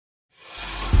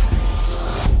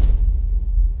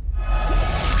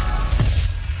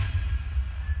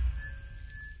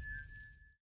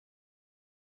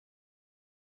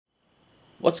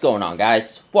What's going on,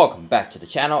 guys? Welcome back to the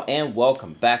channel and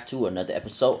welcome back to another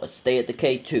episode of Stay at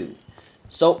Decay 2.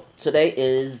 So today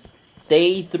is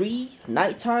day 3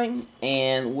 nighttime,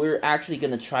 and we're actually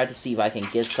gonna try to see if I can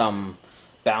get some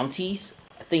bounties.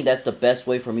 I think that's the best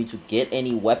way for me to get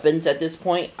any weapons at this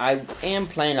point. I am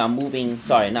planning on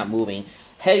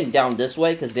heading down this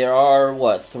way, because there are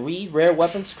what, 3 rare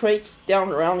weapons crates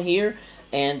down around here.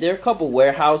 And there are a couple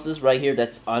warehouses right here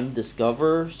that's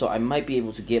undiscovered, so I might be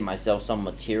able to get myself some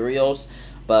materials.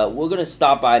 But we're going to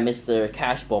stop by Mr.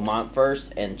 Cash Beaumont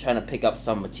first and try to pick up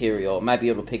some material. I might be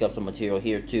able to pick up some material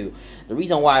here too. The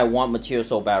reason why I want material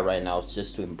so bad right now is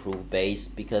just to improve base,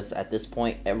 because at this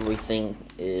point everything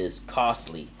is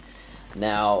costly.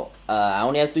 Now, I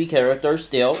only have 3 characters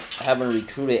still. I haven't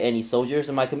recruited any soldiers,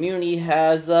 and my community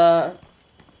has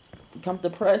become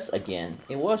depressed again.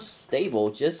 It was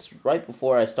stable just right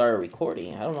before I started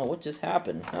recording. I don't know what just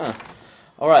happened.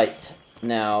 Alright.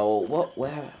 Now, what?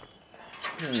 Where?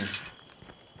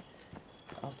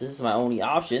 Oh, this is my only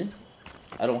option.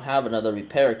 I don't have another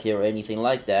repair kit or anything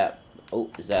like that. Oh,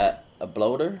 is that a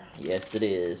bloater? Yes, it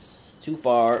is. Too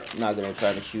far. Not gonna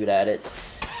try to shoot at it.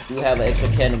 Do have an extra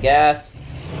can of gas.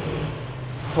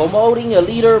 Promoting a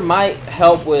leader might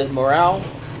help with morale,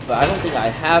 but I don't think I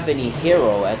have any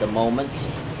hero at the moment.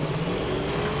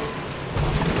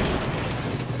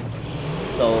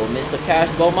 So, Mr. Cash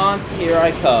Beaumont, here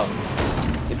I come.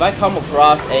 If I come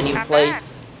across any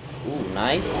place... Ooh,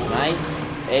 nice, nice.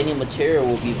 Any material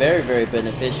will be very, very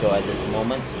beneficial at this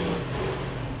moment.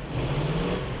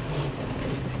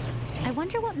 I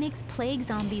wonder what makes plague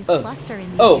zombies cluster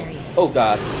in these areas. Oh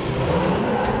god.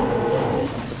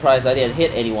 I'm surprised I didn't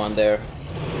hit anyone there.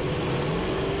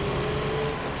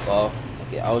 Well,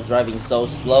 okay, I was driving so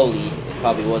slowly, it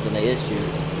probably wasn't an issue.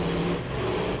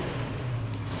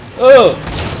 Oh!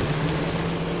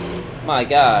 My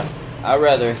god. I'd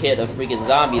rather hit a freaking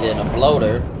zombie than a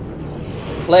bloater.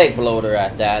 Plague bloater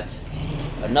at that.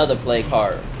 Another plague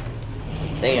heart.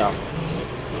 Damn.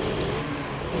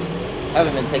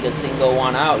 Haven't even taken a single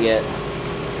one out yet.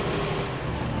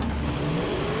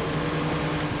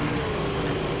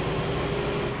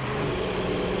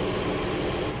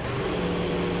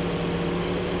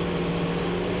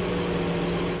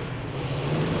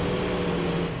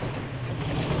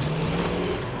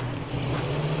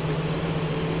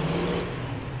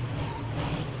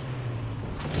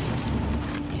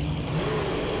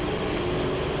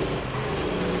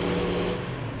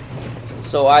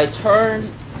 So I turned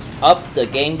up the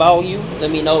game volume.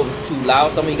 Let me know if it's too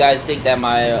loud. Some of you guys think that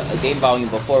my game volume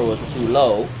before was too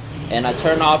low. And I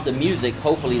turned off the music.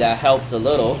 Hopefully that helps a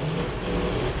little.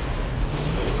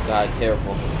 God,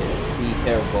 careful. Be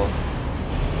careful.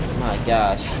 My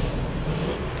gosh.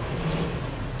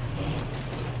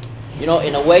 You know,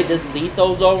 in a way, this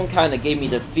lethal zone kind of gave me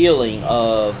the feeling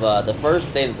of the first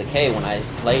State of Decay when I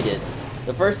played it.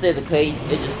 The first State of Decay,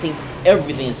 it just seems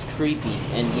everything is creepy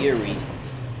and eerie.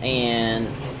 And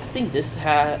I think this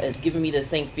is giving me the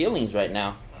same feelings right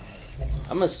now.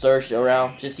 I'm gonna search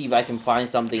around, just see if I can find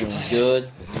something good.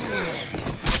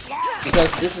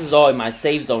 Because this is all in my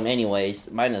save zone anyways,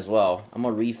 might as well. I'm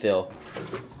gonna refill.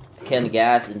 A can of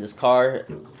gas in this car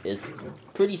is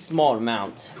pretty small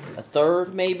amount. A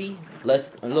third maybe? A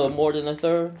little more than a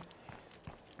third.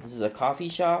 This is a coffee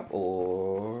shop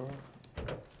or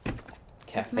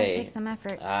cafe. This might take some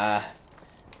effort.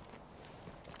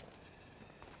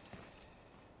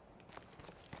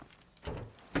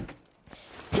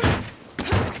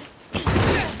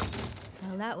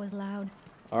 Well, that was loud.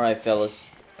 Alright, fellas.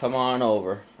 Come on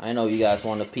over. I know you guys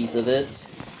want a piece of this.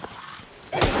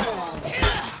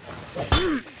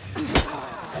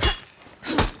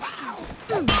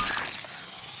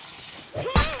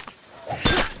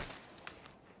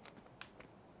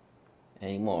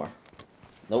 Any more?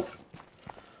 Nope.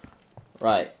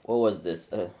 Right, what was this?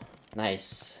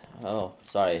 Nice. Oh,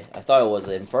 sorry. I thought it was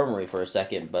an infirmary for a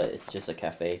second, but it's just a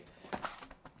cafe.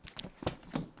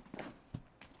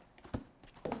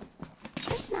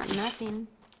 It's not nothing.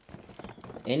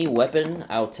 Any weapon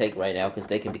I'll take right now, because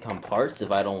they can become parts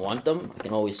if I don't want them. I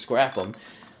can always scrap them.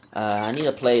 I need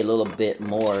to play a little bit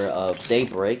more of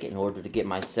Daybreak in order to get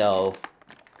myself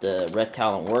the Red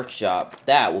Talent Workshop.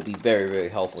 That will be very, very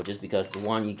helpful, just because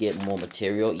one, you get more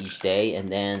material each day, and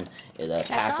then the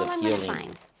passive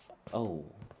healing. Oh,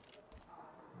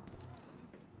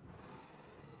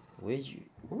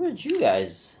 where'd you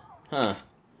guys? Huh?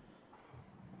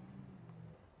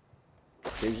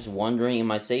 They're just wandering in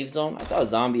my save zone. I thought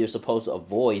zombies are supposed to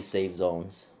avoid save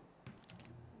zones.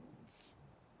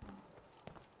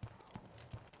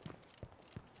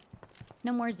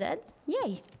 No more Zeds?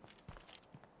 Yay.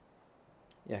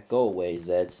 Yeah, go away,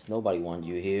 Zeds. Nobody wanted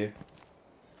you here.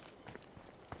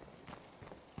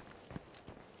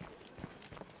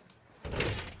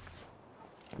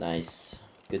 Nice.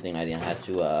 Good thing I didn't have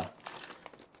to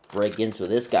break into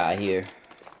this guy here.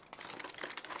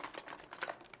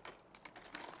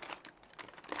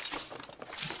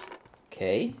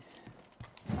 Okay.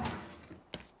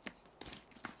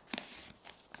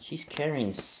 She's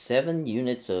carrying 7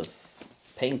 units of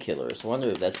painkillers. I wonder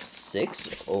if that's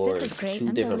 6 or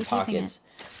 2 different pockets.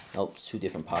 Nope, 2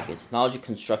 different pockets. Knowledge of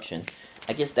construction.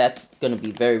 I guess that's gonna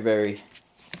be very, very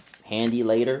handy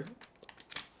later.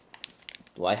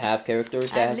 Do I have characters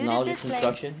that have knowledge of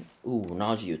construction? Ooh,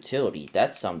 knowledge of utility.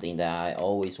 That's something that I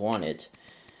always wanted.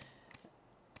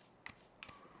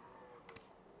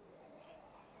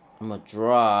 I'm gonna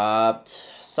drop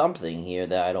something here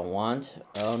that I don't want.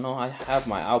 Oh no, I have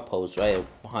my outpost right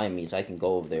behind me, so I can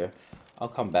go over there. I'll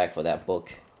come back for that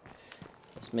book.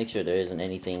 Let's make sure there isn't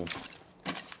anything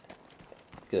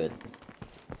good.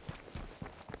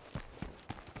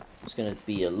 Just gonna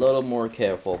be a little more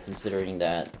careful considering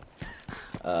that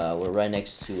we're right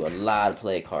next to a lot of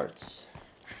play cards.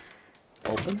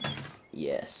 Open?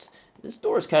 Yes. This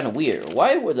door is kind of weird.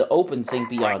 Why would the open thing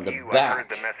be on the back?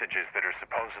 The messages that are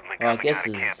supposedly I guess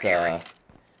it's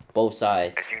both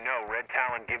sides. As you know, Red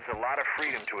Talon gives a lot of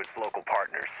freedom to its local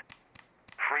partners.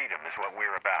 Freedom is what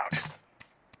we're about.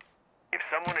 If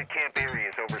someone in Camp Erie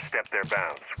has overstepped their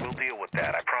bounds, we'll deal with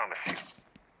that, I promise you.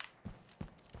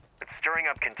 But stirring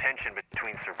up contention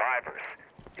between survivors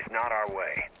is not our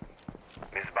way.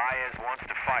 Ms. Baez wants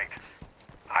to fight.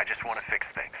 I just want to fix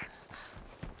things.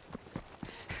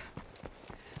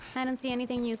 I don't see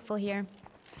anything useful here.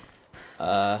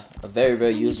 A very,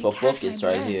 very useful book is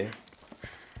right here.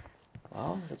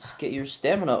 Well, let's get your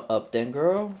stamina up then,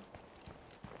 girl.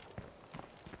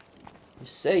 You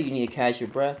say you need to catch your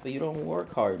breath, but you don't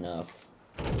work hard enough.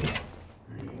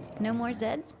 No more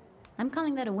Zeds? I'm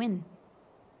calling that a win.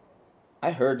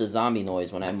 I heard the zombie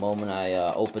noise when I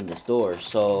opened this door,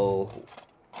 so...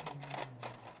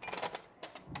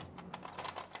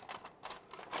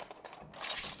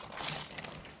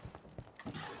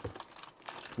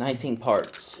 19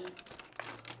 parts.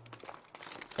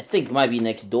 I think it might be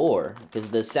next door,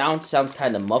 because the sound sounds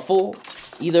kind of muffled.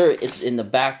 Either it's in the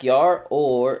backyard,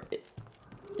 or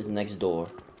it's next door.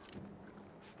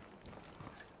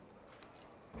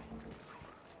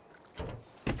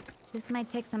 This might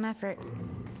take some effort.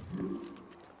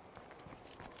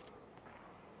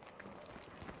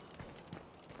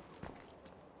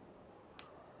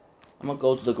 I'm gonna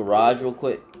go to the garage real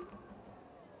quick.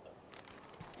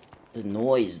 The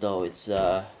noise, though, it's,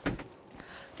 No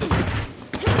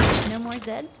more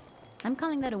Zeds? I'm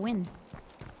calling that a win.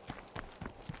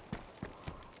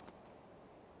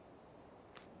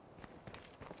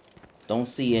 Don't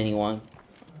see anyone.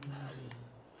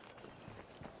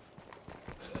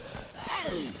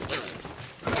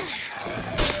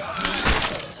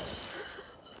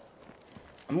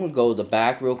 I'm gonna go to the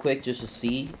back real quick just to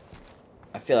see.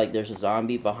 I feel like there's a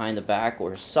zombie behind the back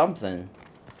or something.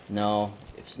 No,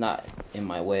 if it's not in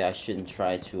my way, I shouldn't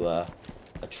try to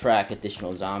attract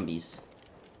additional zombies.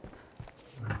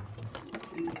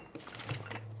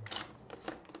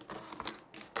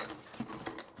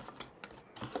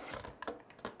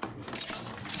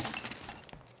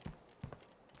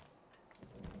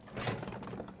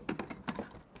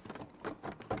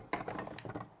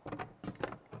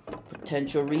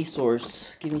 Potential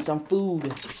resource. Give me some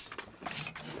food.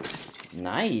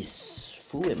 Nice.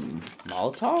 Food and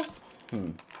Molotov?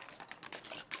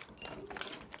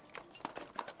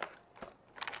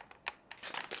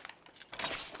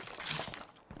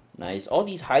 Nice. All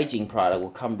these hygiene products will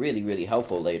come really, really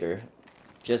helpful later.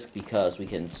 Just because we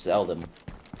can sell them.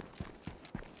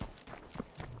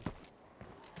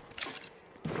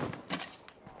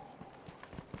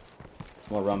 I'm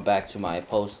gonna run back to my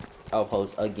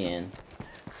outpost again.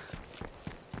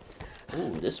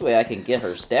 Ooh, this way I can get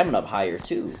her stamina up higher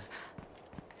too.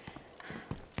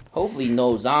 Hopefully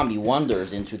no zombie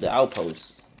wanders into the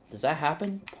outpost. Does that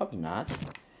happen? Probably not.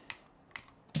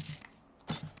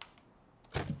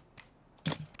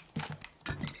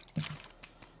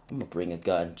 I'm gonna bring a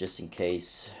gun just in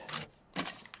case.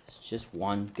 It's just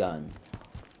one gun.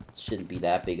 Shouldn't be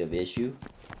that big of an issue.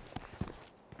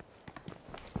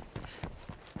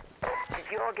 Did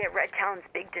you all get Red Talon's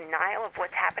big denial of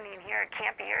what's happening here at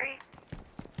Camp Erie?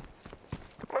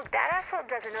 Look, that asshole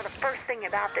doesn't know the first thing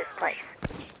about this place.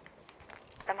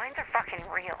 The mines are fucking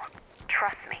real.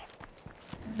 Trust me.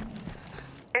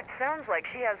 It sounds like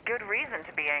she has good reason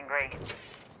to be angry.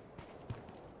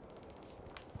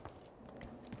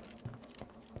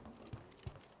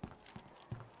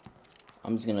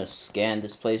 I'm just gonna scan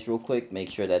this place real quick,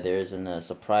 make sure that there isn't a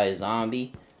surprise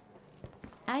zombie.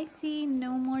 I see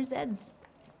no more Zeds.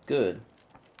 Good.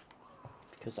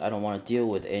 Because I don't want to deal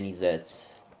with any Zeds.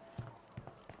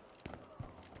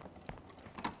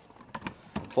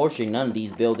 Unfortunately, none of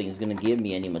these buildings is gonna give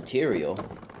me any material.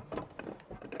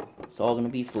 It's all gonna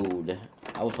be food.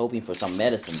 I was hoping for some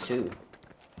medicine too.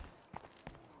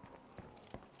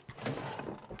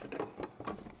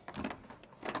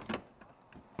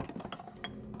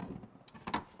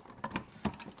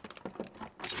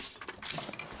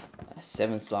 A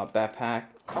 7-slot backpack,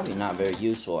 probably not very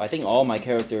useful. I think all my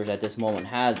characters at this moment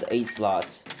has 8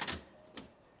 slots.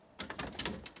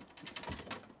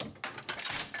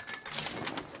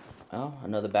 Oh,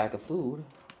 another bag of food.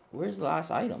 Where's the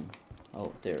last item?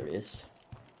 Oh, there it is.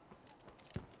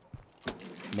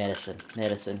 Medicine,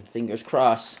 medicine. Fingers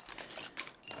crossed.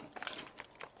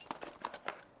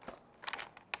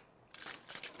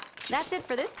 That's it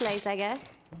for this place, I guess.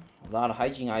 A lot of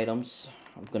hygiene items.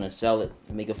 I'm gonna sell it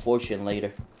and make a fortune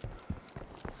later.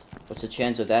 What's the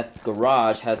chance of that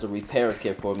garage has a repair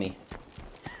kit for me?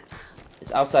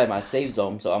 It's outside my safe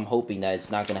zone, so I'm hoping that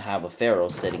it's not gonna have a pharaoh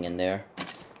sitting in there.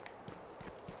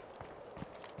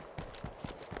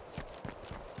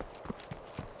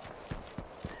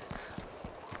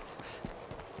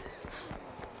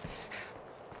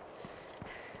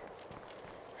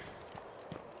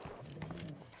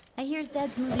 I hear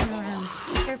Zeds moving around.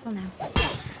 Careful now.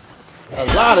 A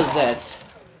lot of Zeds.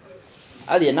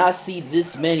 I did not see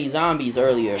this many zombies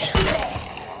earlier.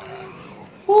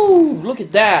 Woo! Look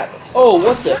at that. Oh,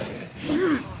 what the?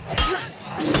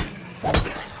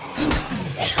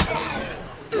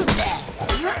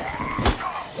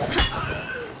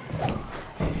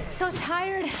 So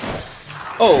tired.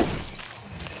 Oh.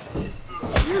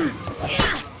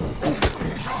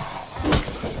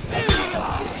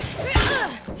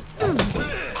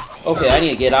 Okay, I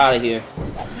need to get out of here.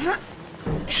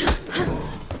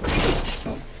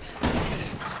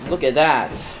 Look at that.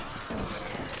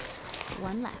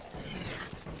 One left.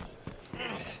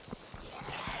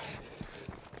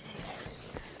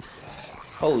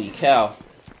 Holy cow.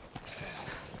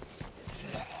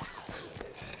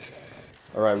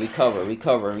 Alright, recover,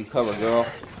 recover, recover, girl.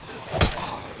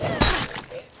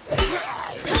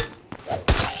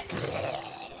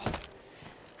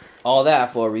 All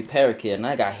that for a repair kit, and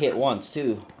I got hit once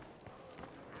too.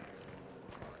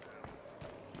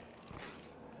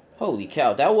 Holy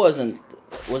cow, that wasn't...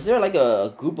 Was there like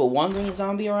a group of wandering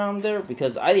zombie around there?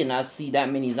 Because I did not see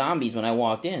that many zombies when I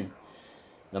walked in.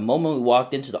 The moment we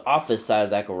walked into the office side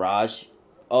of that garage,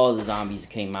 all the zombies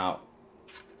came out.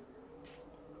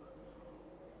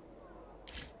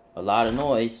 A lot of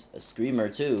noise. A screamer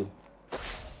too.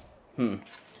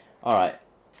 Alright.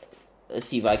 Let's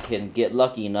see if I can get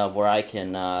lucky enough where I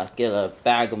can get a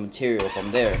bag of material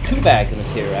from there. 2 bags of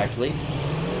material, actually.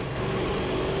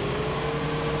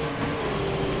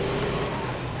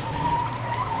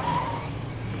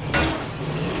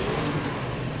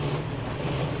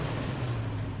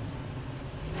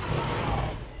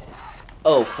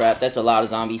 Oh crap, that's a lot of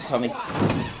zombies coming.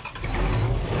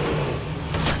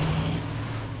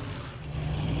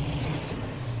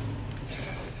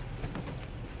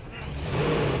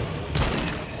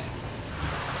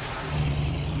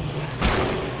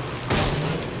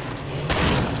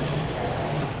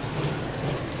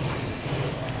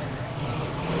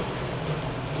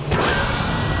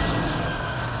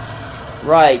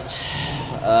 Right.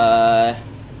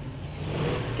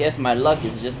 Guess my luck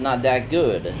is just not that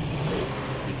good.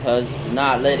 Because it's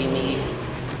not letting me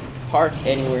park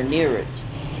anywhere near it.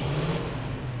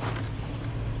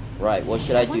 Right, what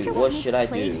should I do? What should I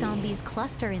do? Zombies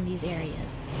cluster in these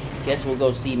areas. Guess we'll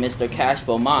go see Mr. Cash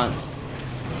Beaumont.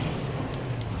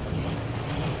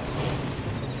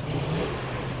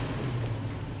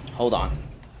 Hold on.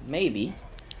 Maybe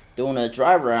doing a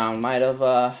drive around might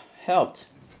have helped.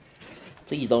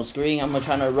 Please don't scream. I'm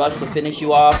trying to rush to finish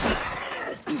you off.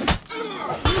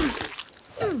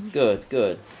 Good,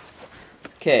 good.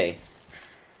 Okay.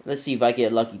 Let's see if I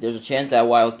get lucky. There's a chance that I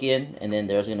walk in, and then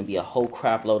there's going to be a whole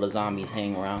crap load of zombies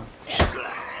hanging around.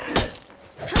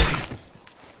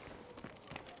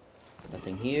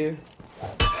 Nothing here.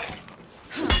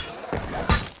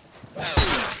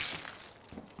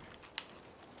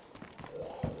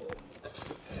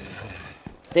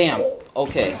 Damn.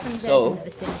 Okay. So,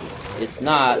 it's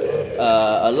not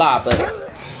a lot, but...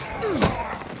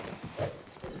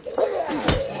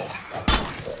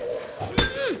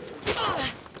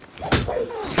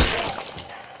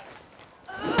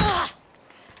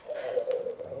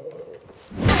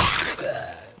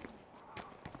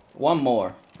 One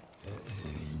more.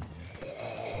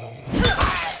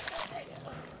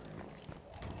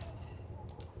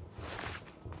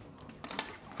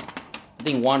 I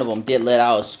think one of them did let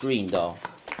out a scream though.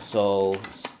 So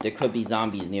there could be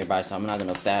zombies nearby, so I'm not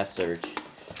gonna fast search.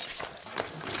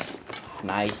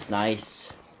 Nice,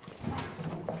 nice.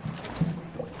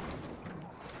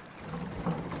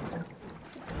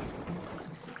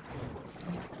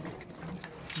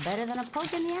 Better than a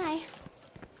poke in the eye.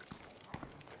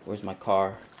 Where's my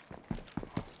car?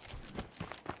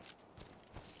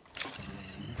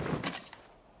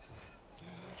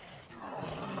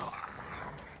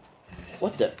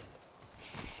 What the?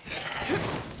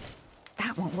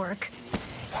 That won't work.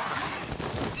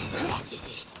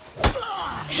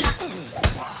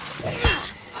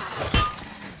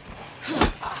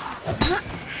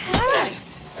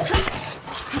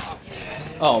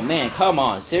 Oh man, come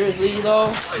on. Seriously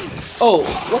though? Oh,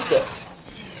 what the?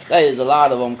 That is a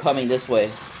lot of them coming this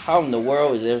way. How in the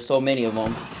world is there so many of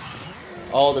them?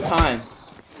 All the time.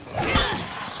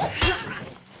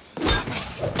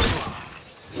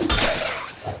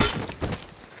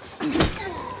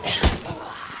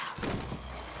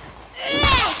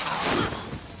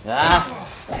 Ah.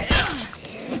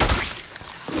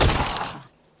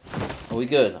 Are we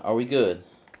good? Are we good?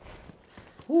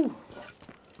 Whew.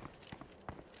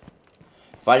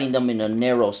 Fighting them in a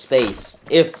narrow space,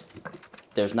 if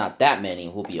there's not that many,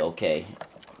 we'll be okay.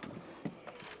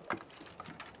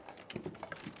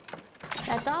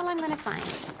 That's all I'm gonna find.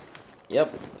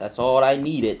 Yep, that's all I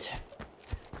needed.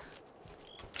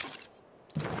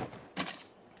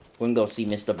 We're gonna go see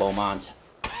Mr. Beaumont.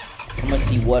 I'm gonna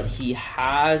see what he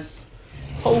has.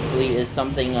 Hopefully it's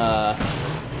something,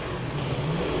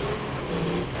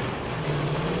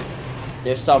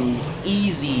 there's some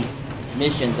easy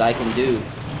missions I can do.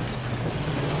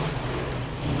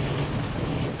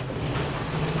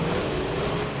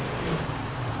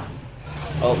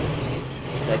 Oh,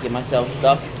 did I get myself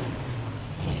stuck?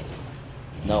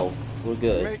 No, we're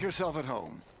good. Make yourself at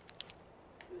home.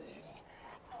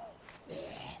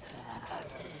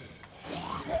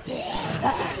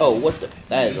 Oh, what the?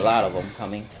 That is a lot of them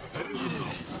coming.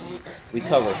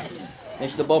 Recover.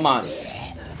 Mr. Beaumont.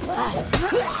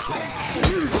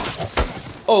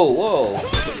 Oh, whoa.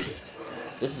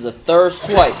 This is a third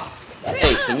swipe.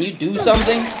 Hey, can you do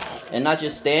something and not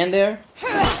just stand there?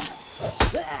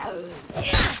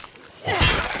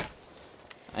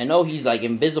 I know he's like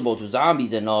invisible to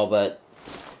zombies and all, but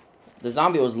the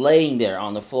zombie was laying there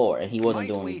on the floor and he wasn't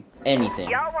doing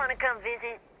anything. Y'all want to come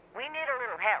visit? We need a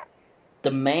little help.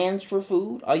 Demands for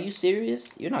food? Are you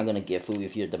serious? You're not gonna get food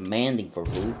if you're demanding for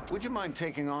food. Would you mind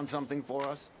taking on something for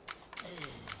us?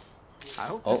 I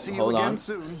hope Oh, to see you hold again on.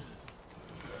 soon.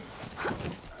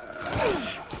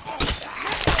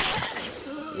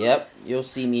 Yep, you'll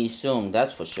see me soon,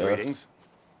 that's for sure. Greetings.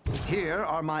 Here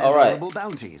are my All right. available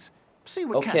bounties. See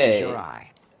what Okay. catches your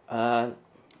eye.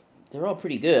 They're all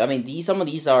pretty good. I mean, some of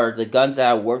these are the guns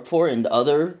that I worked for in the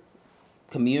other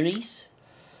communities.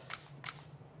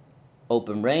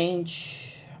 Open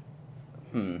range.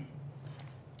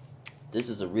 This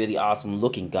is a really awesome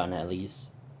looking gun, at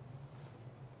least.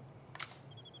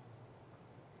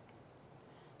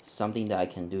 Something that I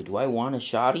can do. Do I want a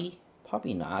shotty?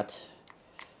 Probably not.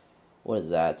 What is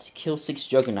that? Kill 6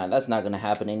 Juggernaut. That's not going to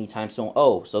happen anytime soon.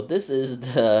 Oh, so this is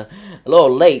the... A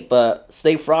little late, but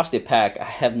Stay Frosted pack. I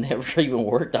have never even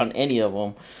worked on any of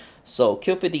them. So,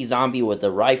 kill 50 zombie with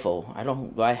a rifle.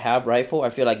 Do I have rifle? I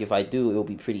feel like if I do, it'll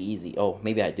be pretty easy. Oh,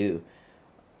 maybe I do.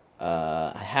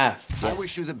 I have. Yes. I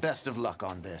wish you the best of luck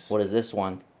on this. What is this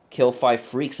one? Kill 5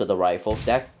 freaks with a rifle.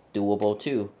 That's doable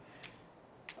too.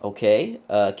 Okay.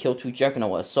 Kill 2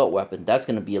 Juggernaut with assault weapon. That's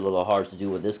going to be a little hard to do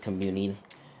with this community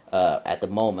at the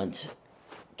moment.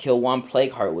 Kill 1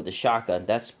 Plague Heart with a shotgun.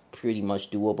 That's pretty much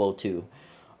doable too.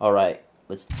 Alright.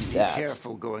 Let's do that. Be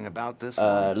careful going about this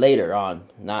one. Later on.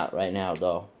 Not right now,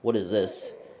 though. What is this?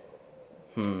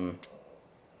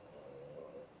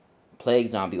 Plague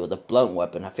zombie with a blunt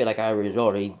weapon. I feel like I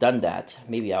already done that.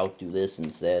 Maybe I'll do this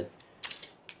instead.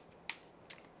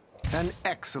 An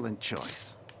excellent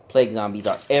choice. Plague zombies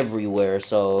are everywhere,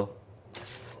 so...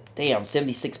 Damn,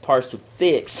 76 parts to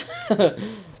fix.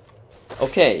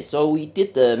 Okay, so we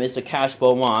did the Mr. Cash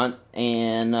Beaumont,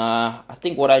 and I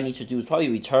think what I need to do is probably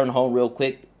return home real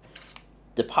quick,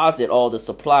 deposit all the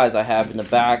supplies I have in the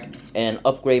back, and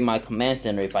upgrade my command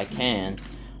center if I can.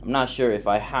 I'm not sure if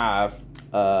I have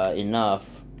enough.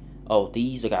 Oh,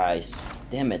 these guys.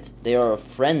 Damn it, they are a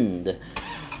friend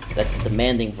that's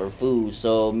demanding for food,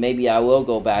 so maybe I will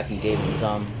go back and give him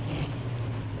some.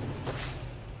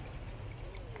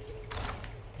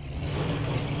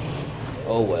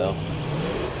 Oh well.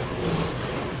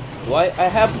 Do I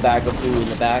have a bag of food in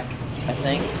the back, I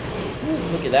think. Ooh,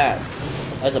 look at that.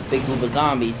 That's a big group of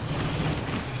zombies.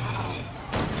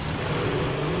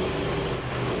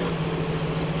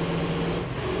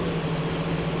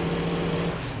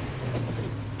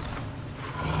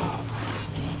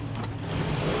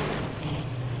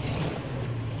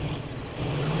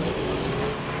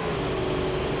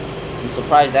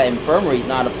 surprised that infirmary is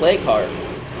not a plague card.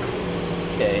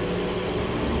 Okay.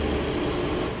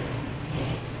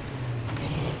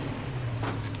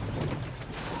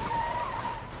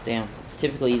 Damn.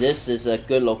 Typically, this is a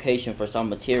good location for some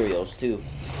materials, too.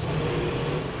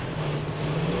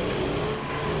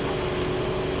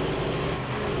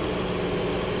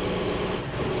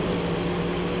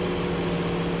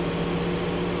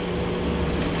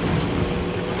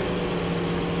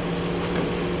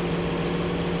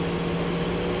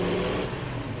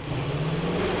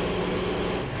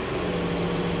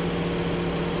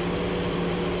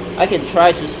 I can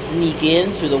try to sneak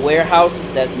into the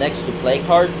warehouses that's next to play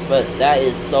cards, but that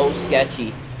is so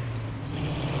sketchy.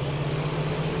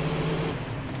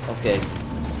 Okay,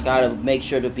 gotta make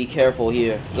sure to be careful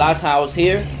here. Last time I was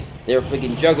here, there were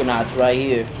freaking juggernauts right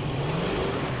here.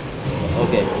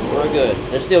 Okay, we're good.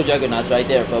 There's still juggernauts right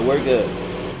there, but we're good.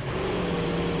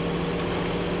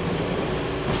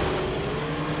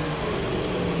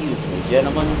 Excuse me,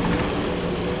 gentlemen.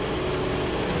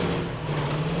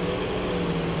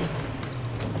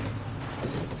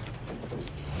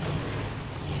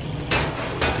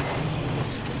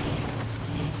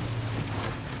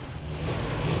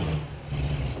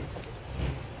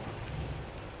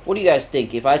 What do you guys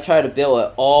think? If I try to build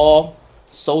an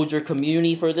all-soldier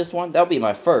community for this one, that'll be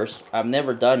my first. I've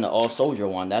never done an all-soldier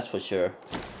one, that's for sure.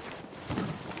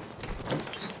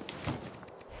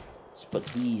 Let's put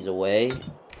these away.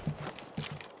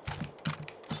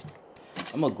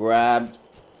 I'm gonna grab...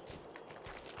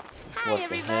 Hi, what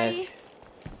everybody. the heck?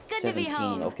 It's good to be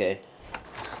home. Okay.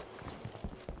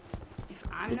 If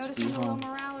I'm noticing a low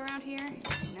morale around here,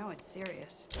 you know it's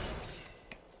serious.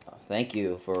 Thank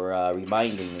you for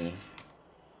reminding me.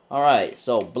 Alright,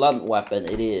 so blunt weapon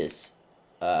it is.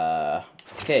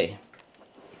 Okay.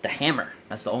 The hammer.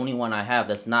 That's the only one I have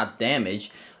that's not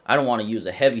damaged. I don't want to use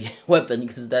a heavy weapon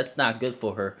because that's not good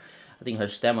for her. I think her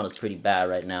stamina is pretty bad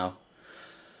right now.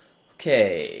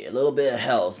 Okay, a little bit of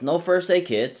health. No first aid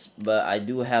kits, but I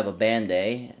do have a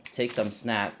band-aid. Take some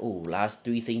snack. Ooh, last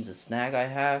 3 things of snack I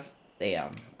have.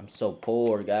 Damn, I'm so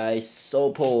poor, guys.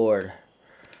 So poor.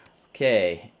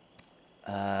 Okay.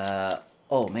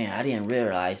 Oh man, I didn't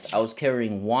realize I was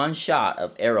carrying 1 shot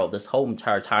of arrow this whole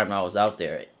entire time I was out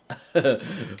there.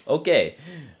 Okay.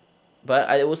 But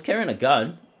I was carrying a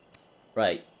gun.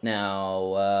 Right,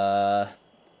 now,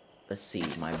 let's see,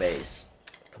 my base.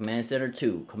 Command Center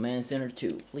 2, Command Center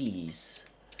 2, please.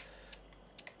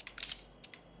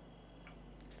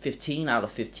 15 out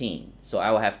of 15. So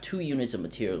I will have 2 units of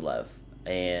material left.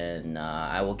 And,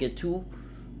 I will get 2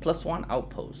 + 1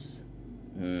 outposts.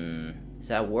 Is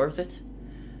that worth it?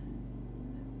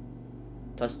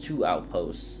 +2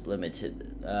 outposts,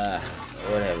 limited.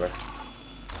 Whatever.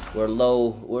 We're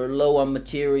low on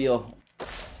material,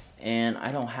 and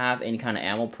I don't have any kind of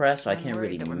ammo press, so I can't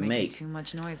really make too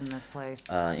much noise in this place.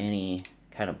 any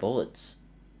kind of bullets.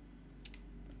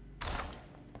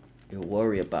 You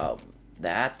worry about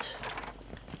that?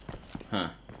 Huh.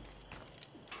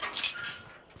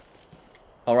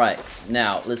 Alright,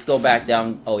 now let's go back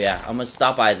down. Oh yeah, I'm gonna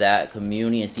stop by that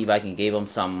community and see if I can give them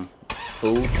some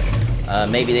food.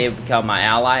 Maybe they become my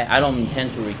ally. I don't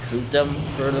intend to recruit them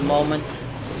for the moment,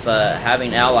 but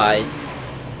having allies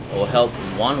will help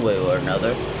in one way or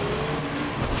another.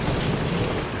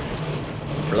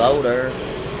 Bloater.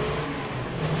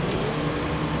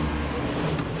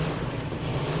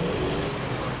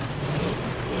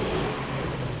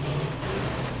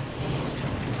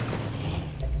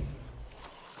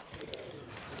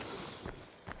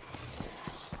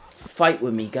 Fight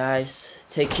with me, guys.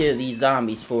 Take care of these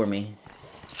zombies for me.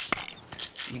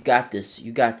 You got this.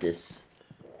 You got this.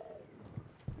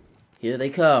 Here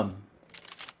they come.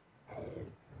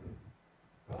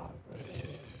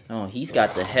 Oh, he's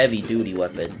got the heavy-duty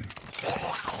weapon.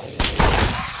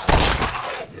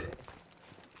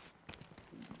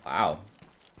 Wow.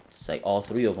 It's like all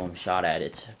 3 of them shot at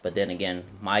it. But then again,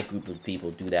 my group of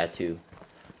people do that too.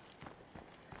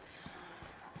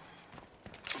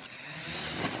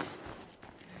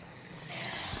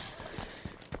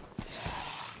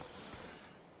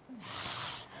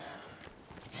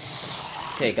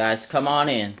 Okay, guys, come on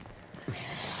in.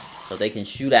 So they can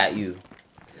shoot at you.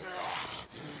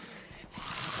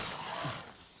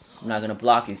 I'm not gonna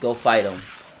block you. Go fight them.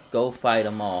 Go fight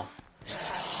them all.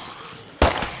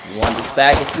 You want this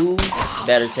bag of food?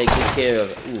 Better take good care of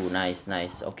it. Ooh, nice,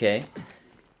 nice. Okay.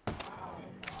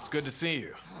 It's good to see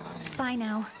you. Bye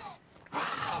now.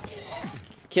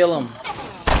 Kill him.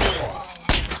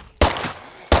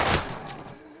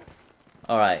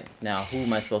 Alright, now who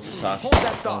am I supposed to talk to? Hold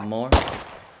that thought. One more?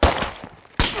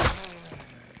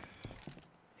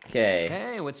 Okay.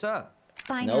 Hey, what's up?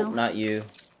 Bye Nope, now. not you.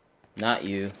 Not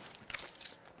you.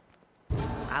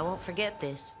 I won't forget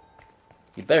this.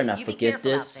 You better not You be forget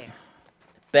careful out this. there.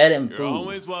 Bed and You're food.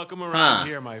 always welcome around Huh.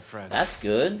 here, my friend. That's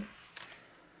good.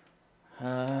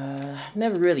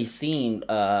 Never really seen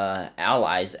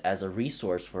allies as a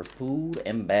resource for food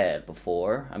and bed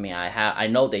before. I mean, I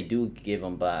know they do give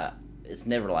them, but it's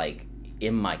never like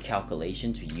in my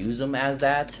calculation to use them as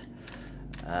that.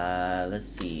 Let's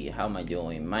see, how am I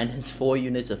doing? -4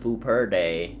 units of food per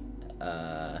day.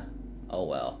 Oh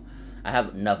well. I have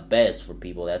enough beds for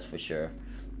people, that's for sure.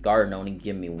 Garden only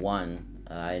give me 1.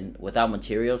 Without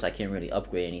materials, I can't really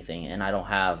upgrade anything, and I don't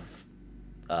have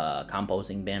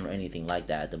composting bin or anything like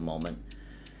that at the moment.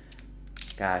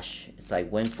 Gosh, it's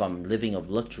like went from living a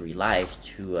luxury life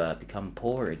to become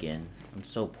poor again. I'm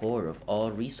so poor of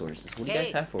all resources. What do you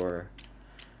guys have for?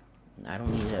 I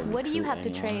don't need a What do you recruit have to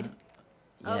anymore. trade?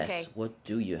 Yes, Okay. what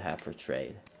do you have for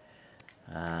trade?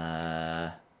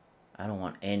 I don't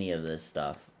want any of this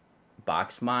stuff.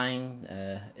 Box mine,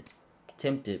 it's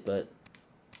tempted, but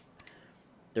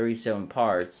 37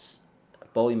 parts.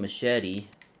 Bowie machete.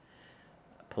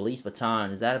 Police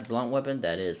baton. Is that a blunt weapon?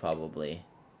 That is probably.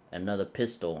 Another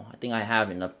pistol. I think I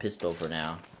have enough pistol for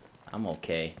now. I'm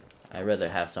okay. I'd rather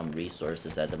have some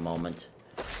resources at the moment.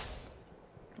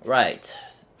 Right.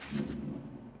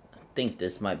 I think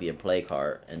this might be a play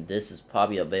card, and this is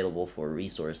probably available for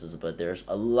resources, but there's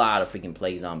a lot of freaking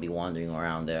plague zombie wandering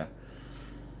around there.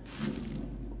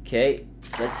 Okay,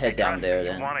 let's head down there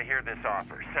then. You want to hear this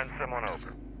offer? Send someone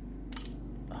over.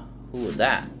 Who was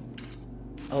that?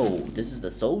 Oh, this is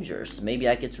the soldiers. Maybe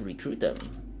I get to recruit them.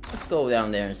 Let's go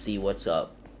down there and see what's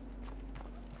up.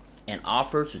 An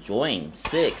offer to join.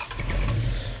 6.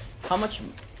 How much?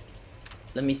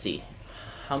 Let me see.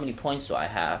 How many points do I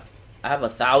have? I have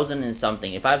 1,000 and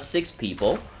something. If I have 6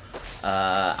 people,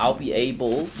 I'll be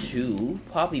able to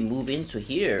probably move into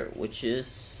here, which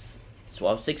is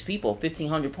 6 people,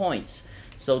 1,500 points.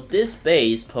 So this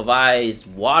base provides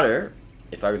water,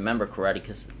 if I remember correctly,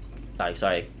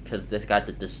 because this got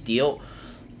the steel.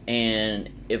 And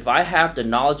if I have the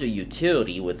knowledge of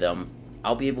utility with them,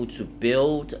 I'll be able to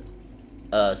build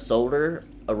a solar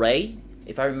array,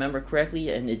 if I remember correctly.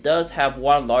 And it does have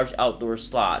 1 large outdoor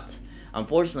slot.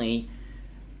 Unfortunately,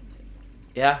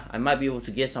 yeah, I might be able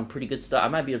to get some pretty good stuff. I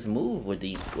might be able to move with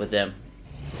them.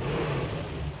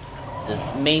 The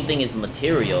main thing is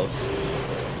materials.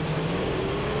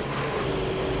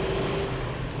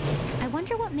 I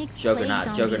wonder what makes Juggernaut,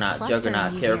 plague Juggernaut, zombies cluster in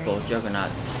Juggernaut, these careful, areas.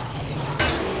 Juggernaut.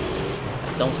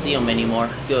 Don't see them anymore.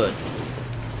 Good.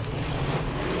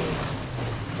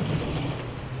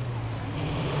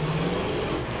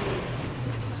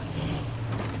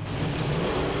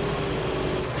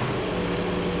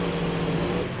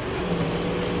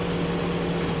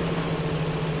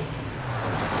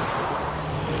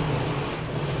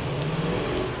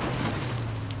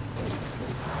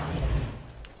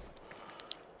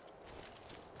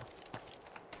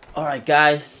 Alright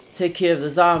guys, take care of the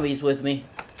zombies with me.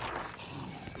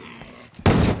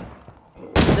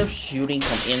 They're shooting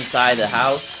from inside the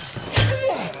house.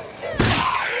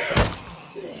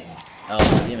 Oh,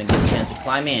 didn't even get a chance to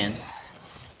climb in.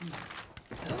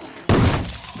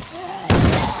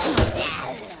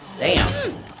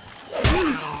 Damn.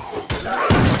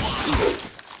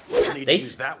 Need They to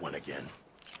use that one again.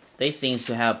 They seem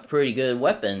to have pretty good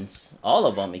weapons. All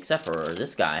of them, except for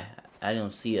this guy. I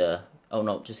don't see a... Oh,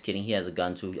 no, just kidding. He has a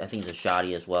gun, too. I think it's a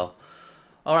shotty as well.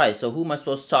 Alright, so who am I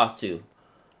supposed to talk to?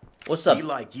 What's up, We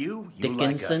like you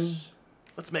Dickinson? like us.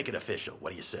 Let's make it official.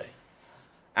 What do you say?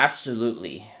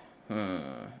 Absolutely.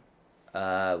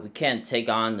 We can't take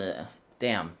on the...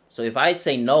 Damn. So if I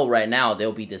say no right now,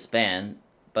 they'll be disbanded.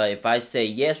 But if I say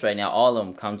yes right now, all of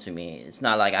them come to me. It's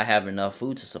not like I have enough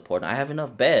food to support them. I have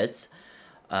enough beds.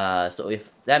 So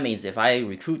if that means if I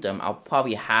recruit them, I'll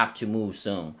probably have to move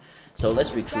soon. So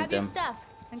let's recruit Grab your them. stuff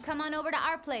and come on over to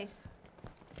our place.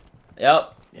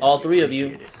 Yep, Yeah, all we 3 of you.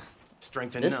 appreciate it.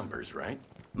 Strength in This- numbers, right?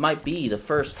 Might be the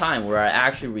first time where I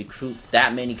actually recruit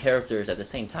that many characters at the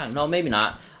same time. No, maybe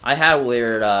not. I had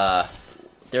where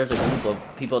there's a group of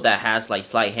people that has like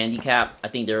slight handicap. I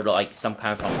think they're like some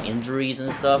kind of from injuries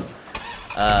and stuff.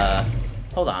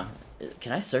 Hold on.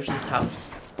 Can I search this house?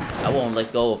 I won't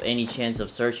let go of any chance of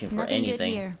searching for Nothing good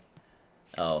anything. here.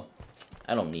 Oh,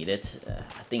 I don't need it.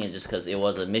 I think it's just because it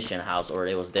was a mission house or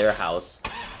it was their house.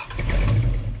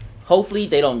 Hopefully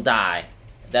they don't die.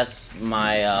 That's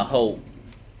my hope.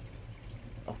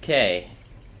 Okay.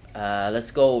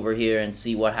 Let's go over here and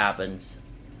see what happens.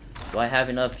 Do I have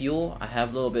enough fuel? I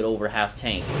have a little bit over half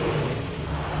tank.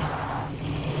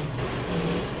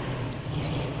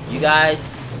 You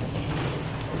guys,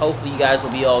 hopefully you guys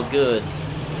will be all good.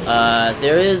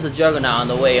 There is a Juggernaut on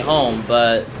the way home,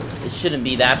 but it shouldn't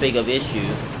be that big of an issue.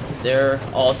 They're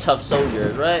all tough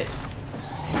soldiers, right?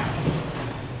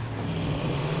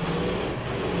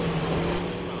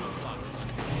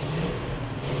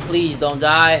 Please don't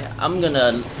die. I'm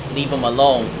gonna leave them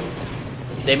alone.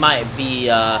 They might be,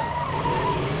 they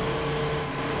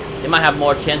might have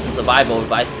more chance of survival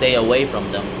if I stay away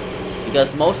from them.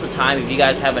 Because most of the time, if you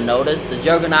guys haven't noticed, the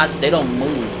Juggernauts, they don't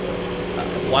move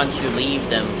once you leave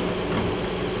them.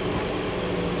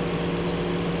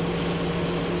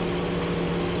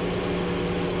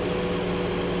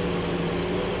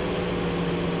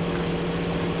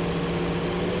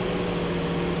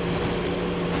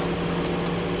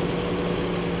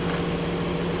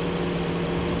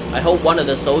 I hope one of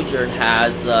the soldiers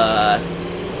has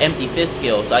empty fifth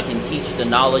skill, so I can teach the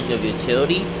knowledge of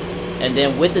utility. And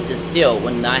then with the distill,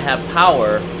 when I have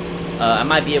power, I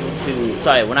might be able to,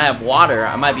 sorry, when I have water,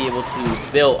 I might be able to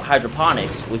build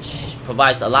hydroponics, which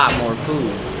provides a lot more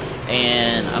food.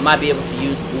 And I might be able to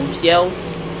use boost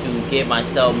yells to give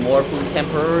myself more food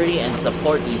temporarily and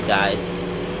support these guys.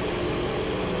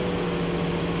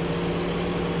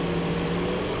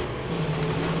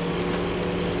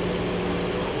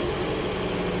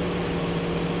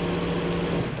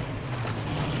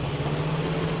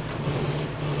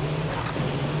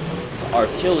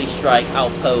 Artillery strike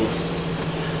outpost.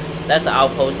 That's an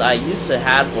outpost I used to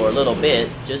have for a little bit,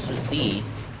 just to see.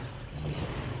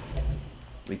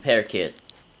 Repair kit.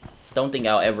 Don't think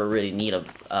I'll ever really need a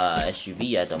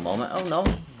SUV at the moment. Oh no,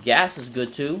 gas is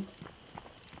good too.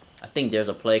 I think there's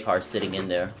a play card sitting in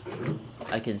there.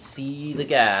 I can see the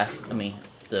gas,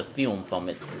 the fume from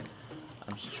it.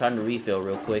 I'm just trying to refill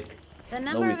real quick. The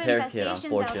No number of repair kit, infestations out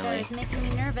there unfortunately. is making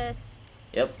me nervous.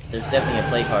 Yep, there's definitely a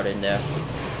play card in there.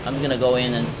 I'm just gonna go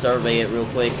in and survey it real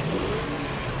quick,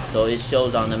 so it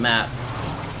shows on the map.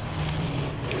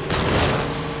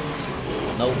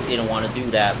 Nope, didn't want to do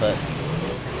that, but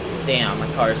damn, my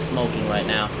car is smoking right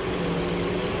now.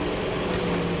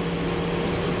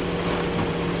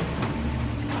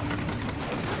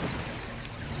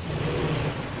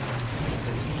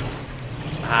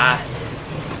 Ah,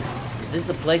 is this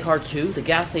a play card too? The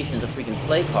gas station is a freaking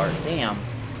play card. Damn.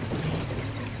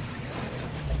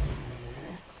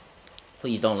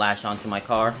 Please don't lash onto my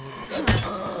car.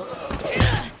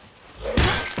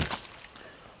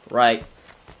 Right.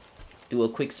 Do a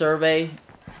quick survey.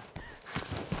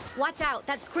 Watch out,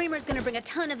 that screamer's gonna bring a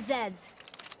ton of Zeds.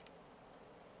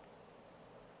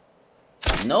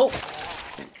 Nope.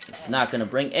 It's not gonna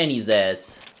bring any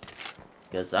Zeds.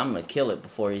 Because I'm gonna kill it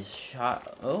before he's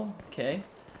shot. Oh, okay.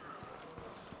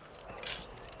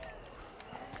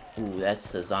 Ooh,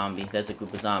 that's a zombie. That's a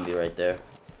group of zombie right there.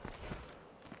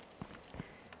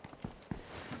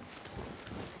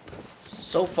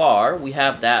 So far, we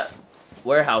have that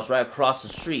warehouse right across the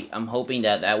street. I'm hoping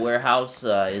that that warehouse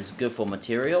is good for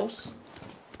materials.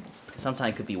 Sometimes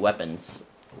it could be weapons.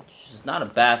 Which is not a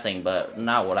bad thing, but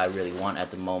not what I really want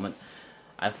at the moment.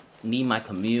 I need my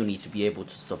community to be able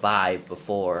to survive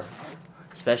before.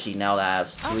 Especially now that I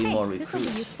have 3 more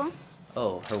recruits.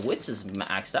 Oh, her wits is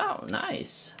maxed out.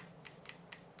 Nice.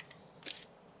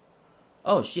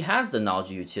 Oh, she has the knowledge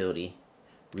of utility.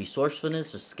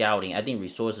 Resourcefulness or scouting? I think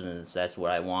resourcefulness, that's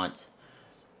what I want.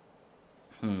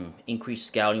 Increased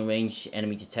scouting range,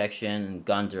 enemy detection, and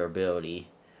gun durability.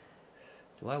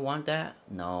 Do I want that?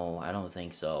 No, I don't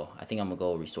think so. I think I'm gonna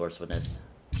go resourcefulness.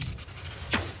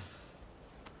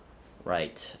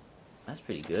 Right. That's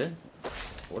pretty good.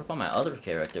 What about my other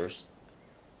characters?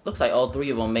 Looks like all 3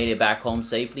 of them made it back home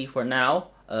safely for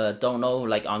now. Don't know,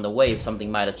 like on the way, if something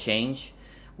might have changed.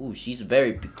 Ooh, she's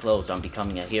very close on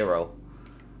becoming a hero.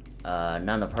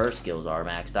 None of her skills are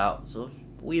maxed out, so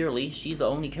weirdly, she's the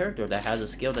only character that has a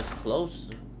skill that's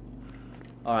close.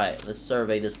 Alright, let's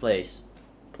survey this place.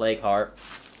 Plague heart.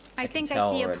 I think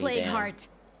I see a plague heart.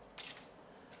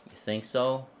 You think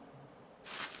so?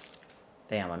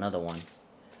 Damn, another one.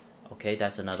 Okay,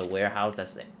 that's another warehouse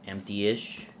that's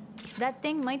empty-ish. That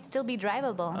thing might still be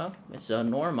drivable. Oh, it's a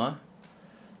Norma.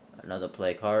 Another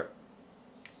plague heart.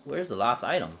 Where's the last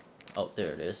item? Oh,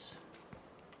 there it is.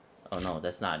 Oh no,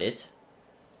 that's not it.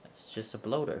 That's just a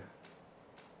bloater.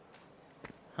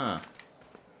 Huh.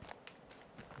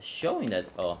 It's showing that...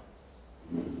 Oh.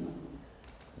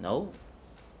 No?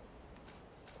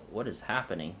 What is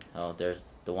happening? Oh,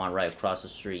 there's the one right across the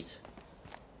street.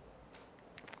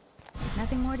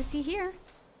 Nothing more to see here.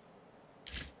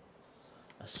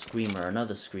 A screamer,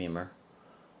 another screamer.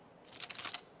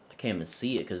 I can't even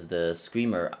see it because the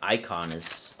screamer icon is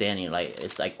standing like...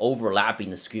 It's like overlapping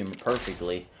the screamer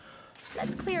perfectly.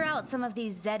 Let's clear out some of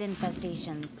these Z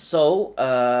infestations. So,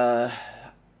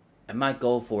 I might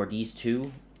go for these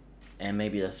two. And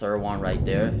maybe the third one right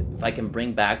there. If I can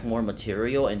bring back more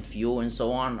material and fuel and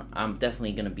so on, I'm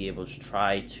definitely going to be able to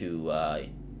try to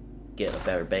get a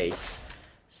better base.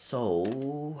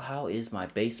 So, how is my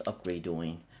base upgrade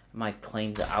doing? I might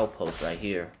claim the outpost right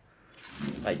here.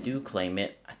 If I do claim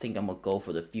it, I think I'm going to go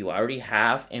for the fuel. I already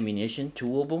have ammunition,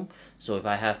 2 of them. So if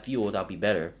I have fuel, that'll be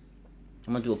better.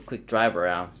 I'm going to do a quick drive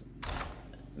around.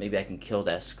 Maybe I can kill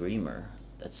that screamer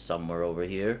that's somewhere over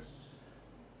here.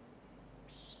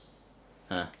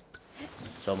 Huh.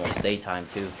 It's almost daytime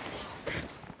too.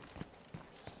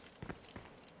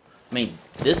 I mean,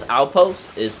 this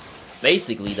outpost is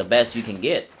basically the best you can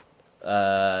get.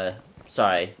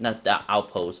 Sorry, not that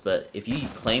outpost, but if you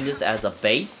claim this as a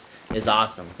base, it's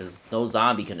awesome because no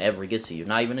zombie can ever get to you.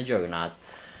 Not even a juggernaut.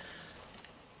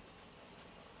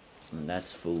 And that's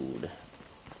food.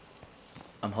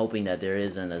 I'm hoping that there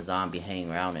isn't a zombie hanging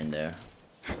around in there.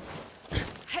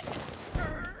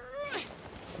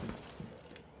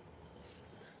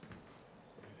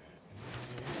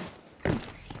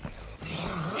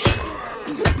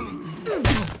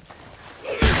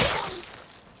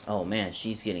 Oh man,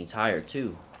 she's getting tired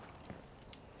too.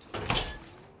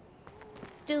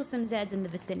 Still some Zeds in the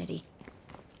vicinity.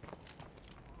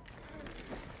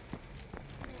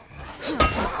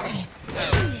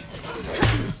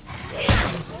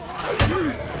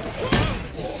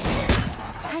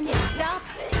 I need to stop.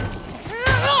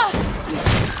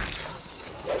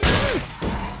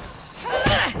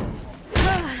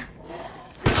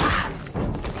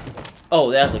 Oh,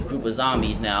 that's a group of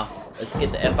zombies now. Let's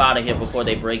get the F out of here before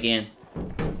they break in.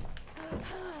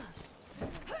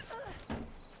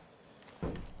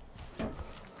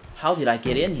 How did I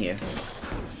get in here?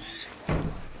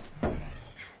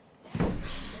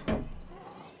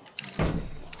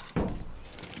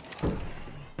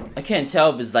 I can't tell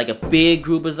if it's like a big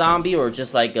group of zombie or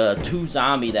just like a 2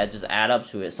 zombie that just add up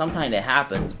to it. Sometimes it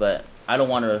happens, but I don't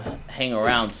want to hang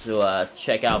around to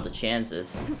check out the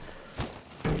chances.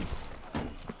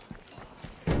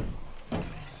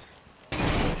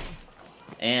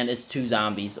 And it's 2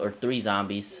 zombies, or 3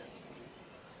 zombies.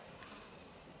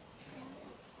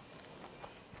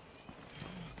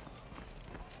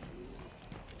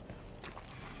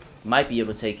 Might be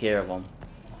able to take care of them.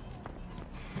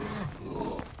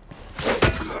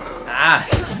 Ah!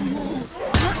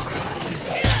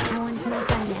 No one's not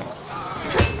done yet.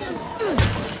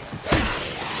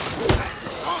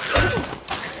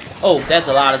 Oh, that's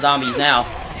a lot of zombies now.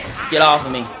 Get off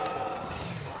of me.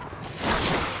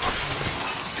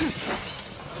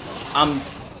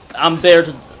 I'm there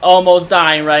to almost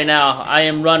dying right now. I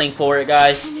am running for it,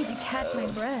 guys. I need to catch my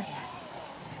breath.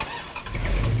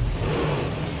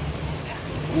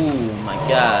 Ooh, my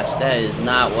gosh. That is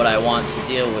not what I want to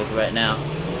deal with right now.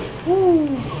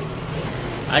 Woo.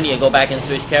 I need to go back and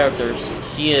switch characters.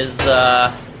 She is,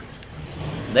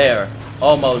 there.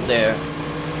 Almost there.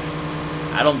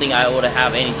 I don't think I would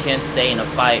have any chance to stay in a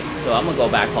fight. So I'm gonna go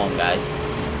back home, guys.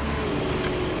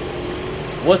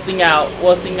 Wussing out.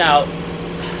 Wussing out.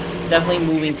 Definitely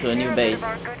moving to a new base.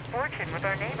 Our good fortune with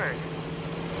our neighbors.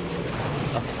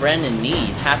 A friend in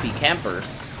need. Happy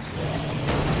campers.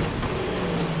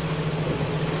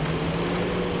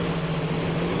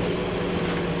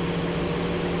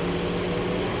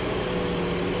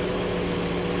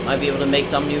 Might be able to make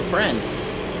some new friends.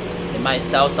 They might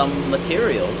sell some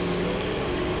materials.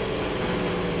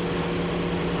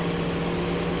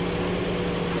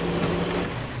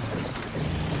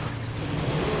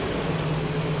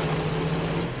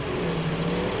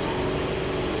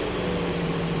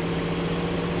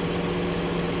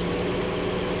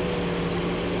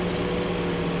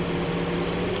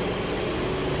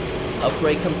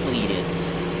 Upgrade completed.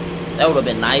 That would have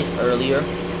been nice earlier.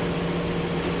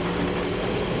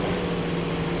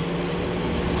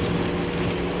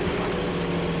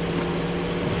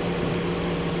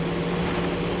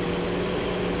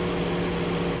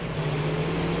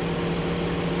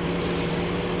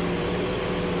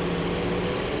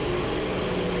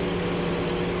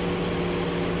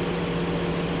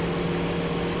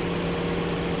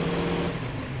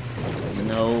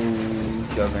 No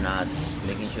juggernauts.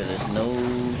 Making sure there's no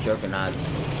juggernauts.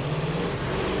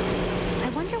 I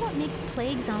wonder what makes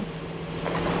plagues on.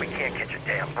 We can't catch a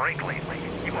damn break lately.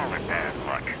 You all are bad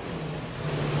luck.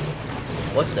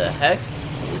 What the heck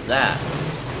is that?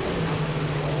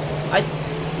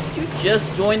 You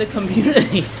just joined the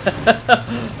community.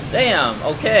 Damn,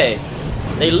 okay.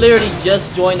 They literally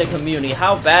just joined the community.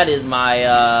 How bad is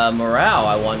my morale,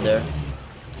 I wonder?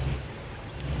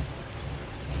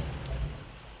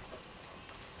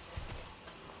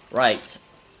 Right.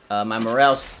 My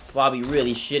morale's probably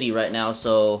really shitty right now,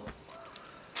 so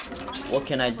what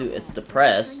can I do? It's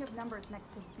depressed. String of numbers next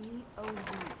to VOZ.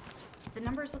 The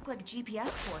numbers look like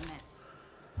GPS coordinates.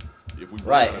 If we run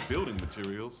Right. out of building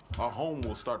materials, our home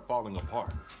will start falling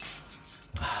apart.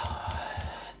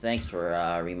 Thanks for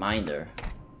a reminder.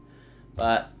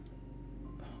 But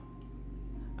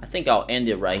I think I'll end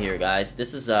it right here, guys.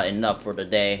 This is enough for the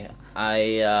day.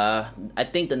 I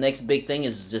think the next big thing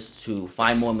is just to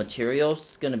find more materials.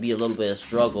 It's gonna be a little bit of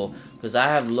struggle because I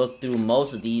have looked through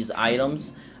most of these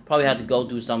items. Probably have to go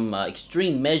through some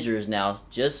extreme measures now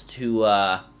just to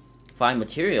find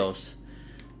materials.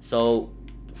 So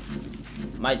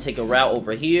might take a route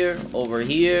over here,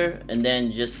 and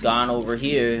then just gone over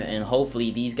here, and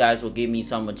hopefully these guys will give me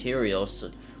some materials.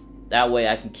 That way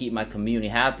I can keep my community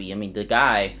happy. I mean, the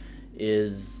guy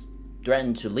is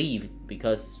threatened to leave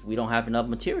because we don't have enough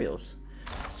materials.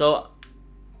 So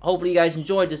hopefully you guys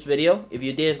enjoyed this video. If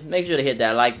you did, make sure to hit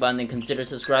that like button and consider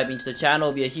subscribing to the channel.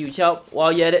 It'll be a huge help.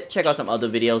 While you're at it, check out some other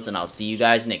videos, and I'll see you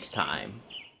guys next time.